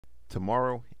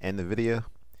Tomorrow, Nvidia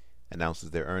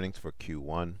announces their earnings for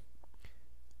Q1.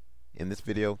 In this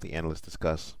video, the analysts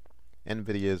discuss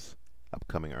Nvidia's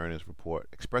upcoming earnings report,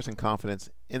 expressing confidence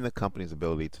in the company's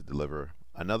ability to deliver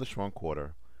another strong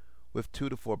quarter with 2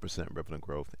 to 4% revenue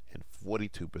growth and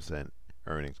 42%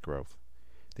 earnings growth.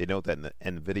 They note that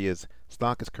Nvidia's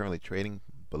stock is currently trading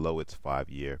below its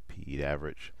 5-year PE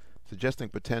average, suggesting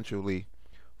potentially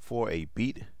for a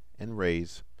beat and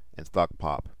raise and stock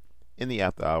pop in the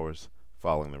after hours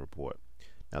following the report.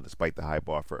 Now, despite the high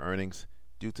bar for earnings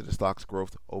due to the stock's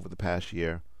growth over the past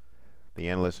year, the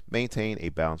analysts maintain a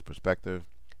balanced perspective,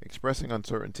 expressing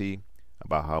uncertainty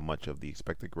about how much of the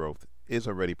expected growth is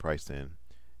already priced in,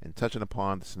 and touching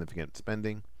upon the significant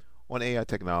spending on AI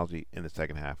technology in the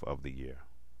second half of the year.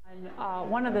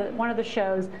 One of the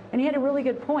shows, and he had a really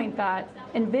good point that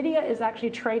Nvidia is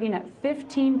actually trading at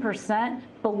 15%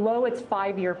 below its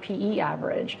 5-year PE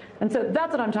average. And so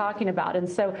that's what I'm talking about. And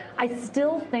so I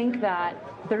still think that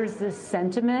there's this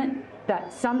sentiment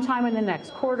that sometime in the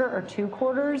next quarter or 2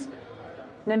 quarters,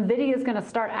 Nvidia is going to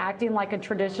start acting like a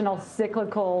traditional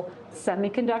cyclical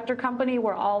semiconductor company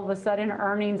where all of a sudden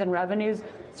earnings and revenues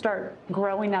start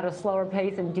growing at a slower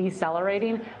pace and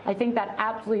decelerating. I think that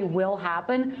absolutely will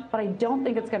happen, but I don't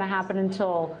think it's going to happen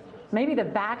until maybe the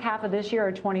back half of this year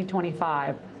or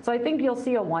 2025. So I think you'll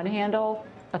see a one handle,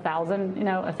 1,000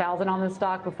 on the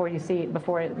stock before you see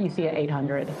it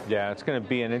 800. Yeah, it's going to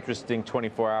be an interesting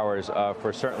 24 hours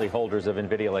for certainly holders of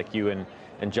Nvidia like you and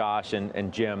Josh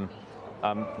and Jim.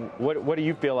 What do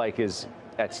you feel like is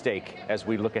at stake as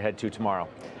we look ahead to tomorrow?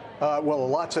 Well, a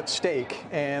lot's at stake,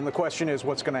 and the question is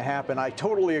what's going to happen. I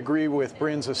totally agree with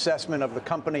Bryn's assessment of the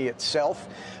company itself.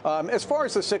 As far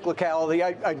as the cyclicality,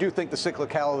 I do think the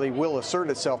cyclicality will assert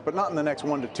itself, but not in the next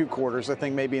 1 to 2 quarters. I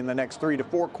think maybe in the next 3 to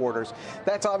 4 quarters.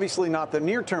 That's obviously not the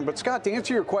near term. But, Scott, to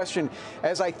answer your question,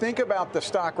 as I think about the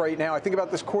stock right now, I think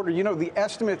about this quarter, the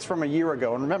estimates from a year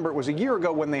ago, and remember, it was a year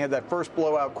ago when they had that first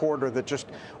blowout quarter that just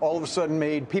all of a sudden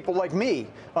made people like me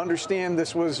understand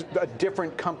this was a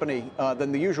different company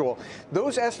than the usual.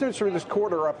 Those estimates for this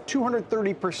quarter are up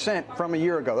 230% from a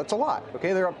year ago. That's a lot.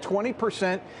 Okay, they're up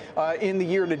 20% in the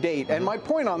year to date. And my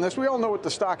point on this, we all know what the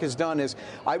stock has done is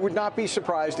I would not be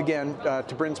surprised, again,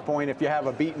 to Bryn's point, if you have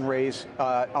a beat and raise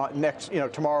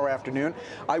tomorrow afternoon.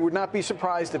 I would not be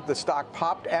surprised if the stock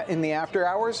popped in the after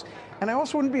hours. And I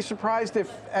also wouldn't be surprised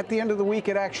if at the end of the week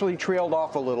it actually trailed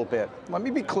off a little bit. Let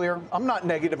me be clear. I'm not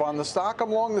negative on the stock.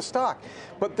 I'm long the stock.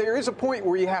 But there is a point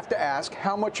where you have to ask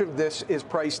how much of this is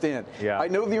priced in. Yeah. I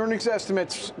know the earnings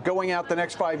estimates going out the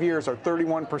next 5 years are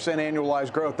 31%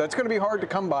 annualized growth. That's going to be hard to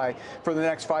come by for the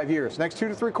next 5 years. Next 2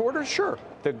 to 3 quarters, sure.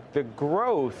 The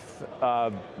growth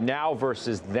now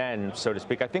versus then, so to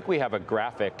speak, I think we have a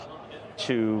graphic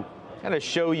to kind of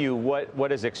show you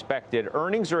what is expected.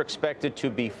 Earnings are expected to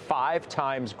be 5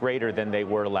 times greater than they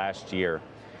were last year.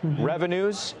 Mm-hmm.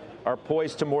 Revenues are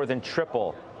poised to more than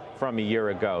triple from a year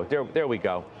ago. There we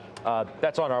go.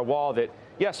 That's on our wall. That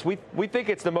yes, we think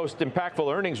it's the most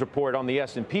impactful earnings report on the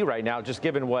S&P right now, just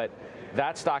given what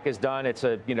that stock has done. It's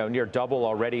a near double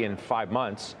already in 5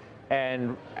 months,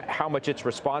 and how much it's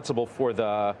responsible for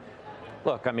the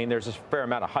look. I mean, there's a fair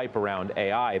amount of hype around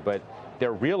AI, but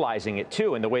they're realizing it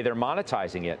too, and the way they're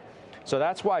monetizing it. So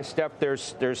that's why, Steph,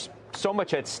 there's so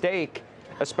much at stake,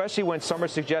 especially when some are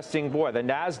suggesting, boy, the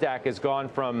NASDAQ has gone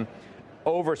from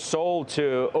oversold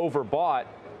to overbought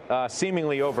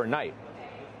seemingly overnight.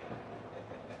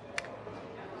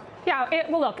 Yeah,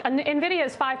 well, look, Nvidia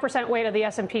is 5% weight of the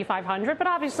S&P 500, but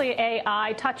obviously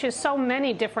AI touches so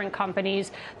many different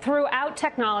companies throughout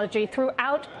technology,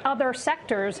 throughout other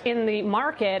sectors in the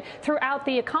market, throughout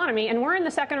the economy, and we're in the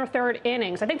second or third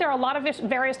innings. I think there are a lot of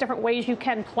various different ways you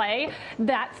can play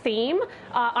that theme.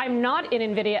 I'm not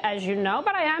in Nvidia, as you know,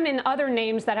 but I am in other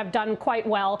names that have done quite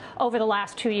well over the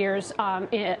last 2 years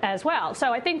as well.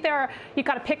 So I think you've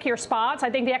got to pick your spots. I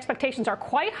think the expectations are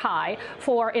quite high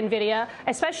for Nvidia,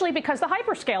 especially because the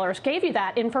hyperscalers gave you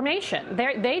that information.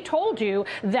 They told you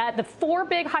that the 4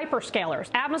 big hyperscalers,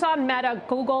 Amazon, Meta,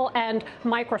 Google, and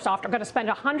Microsoft, are going to spend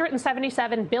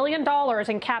 $177 billion in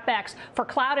CapEx for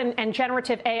cloud and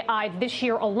generative AI this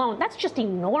year alone. That's just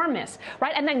enormous,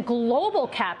 right? And then global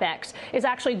CapEx is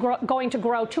actually going to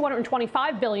grow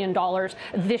 $225 billion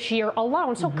this year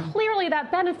alone. So clearly that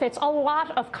benefits a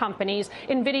lot of companies.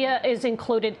 Nvidia is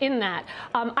included in that.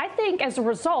 I think as a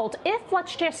result, if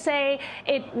let's just say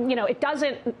it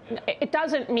it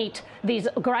doesn't meet these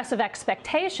aggressive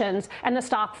expectations and the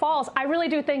stock falls, I really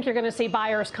do think you're going to see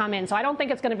buyers come in. So I don't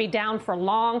think it's going to be down for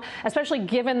long, especially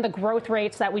given the growth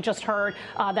rates that we just heard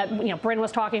that Bryn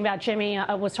was talking about, Jimmy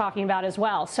was talking about as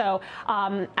well. So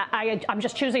I'm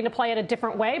just choosing to play it a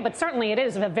different way, but certainly it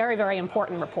is a very, very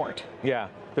important report. Yeah.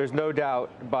 There's no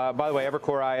doubt. By the way,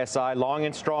 Evercore ISI, long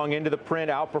and strong into the print,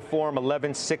 outperform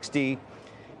 1160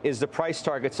 is the price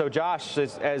target. So, Josh,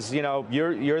 as you know,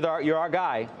 you're our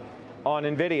guy on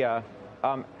Nvidia.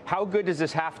 How good does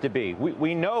this have to be?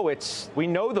 We know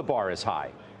the bar is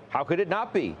high. How could it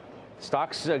not be?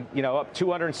 Stocks, up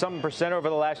 200 and something % over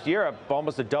the last year, up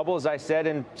almost a double, as I said,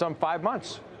 in some 5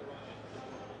 months.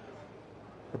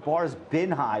 The bar's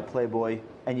been high, Playboy,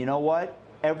 and you know what?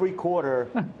 Every quarter,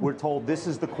 we're told this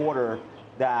is the quarter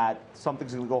that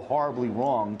something's going to go horribly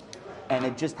wrong, and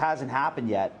it just hasn't happened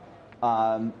yet.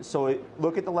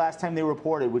 Look at the last time they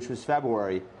reported, which was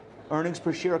February. Earnings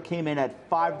per share came in at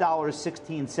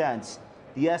 $5.16.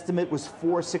 The estimate was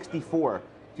 $4.64. Do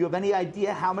you have any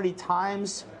idea how many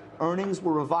times earnings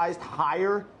were revised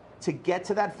higher to get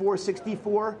to that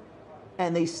 $4.64?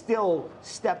 And they still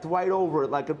stepped right over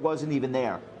it like it wasn't even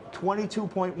there.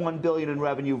 $22.1 billion in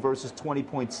revenue versus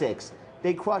 $20.6.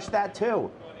 They crushed that too.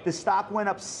 The stock went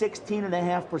up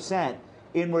 16.5%.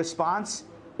 In response,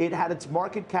 it had its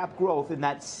market cap growth in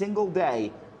that single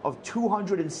day of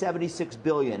 $276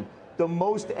 billion, the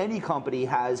most any company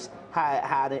has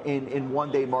had in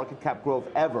one-day market cap growth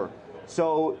ever.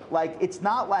 So, it's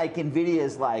not like Nvidia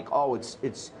is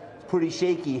it's pretty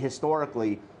shaky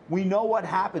historically. We know what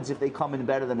happens if they come in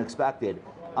better than expected.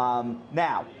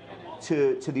 Now,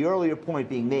 to the earlier point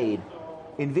being made,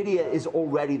 Nvidia is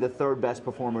already the third best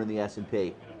performer in the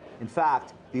S&P. In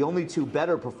fact, the only two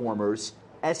better performers,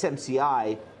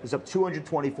 SMCI is up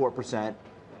 224%,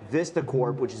 Vista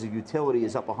Corp, which is a utility,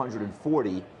 is up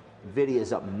 140, Nvidia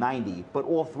is up 90, but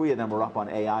all three of them are up on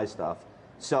AI stuff.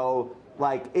 So,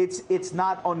 it's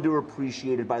not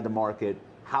underappreciated by the market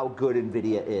how good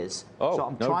Nvidia is. So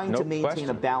I'm trying to maintain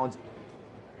a balance.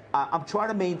 I'm trying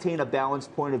to maintain a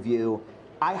balanced point of view.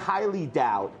 I highly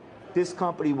doubt this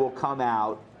company will come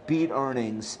out, beat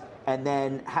earnings, and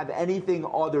then have anything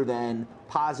other than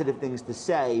positive things to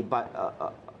say,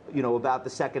 about the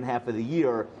second half of the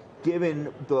year,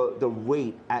 given the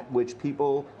rate at which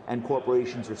people and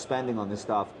corporations are spending on this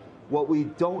stuff. What we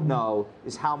don't know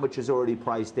is how much is already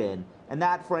priced in. And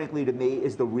that, frankly, to me,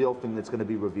 is the real thing that's going to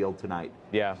be revealed tonight.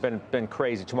 Yeah, been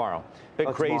crazy tomorrow.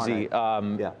 Crazy.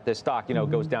 The stock,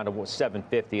 goes down to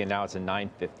 750, and now it's a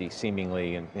 950,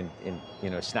 seemingly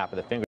in snap of the finger.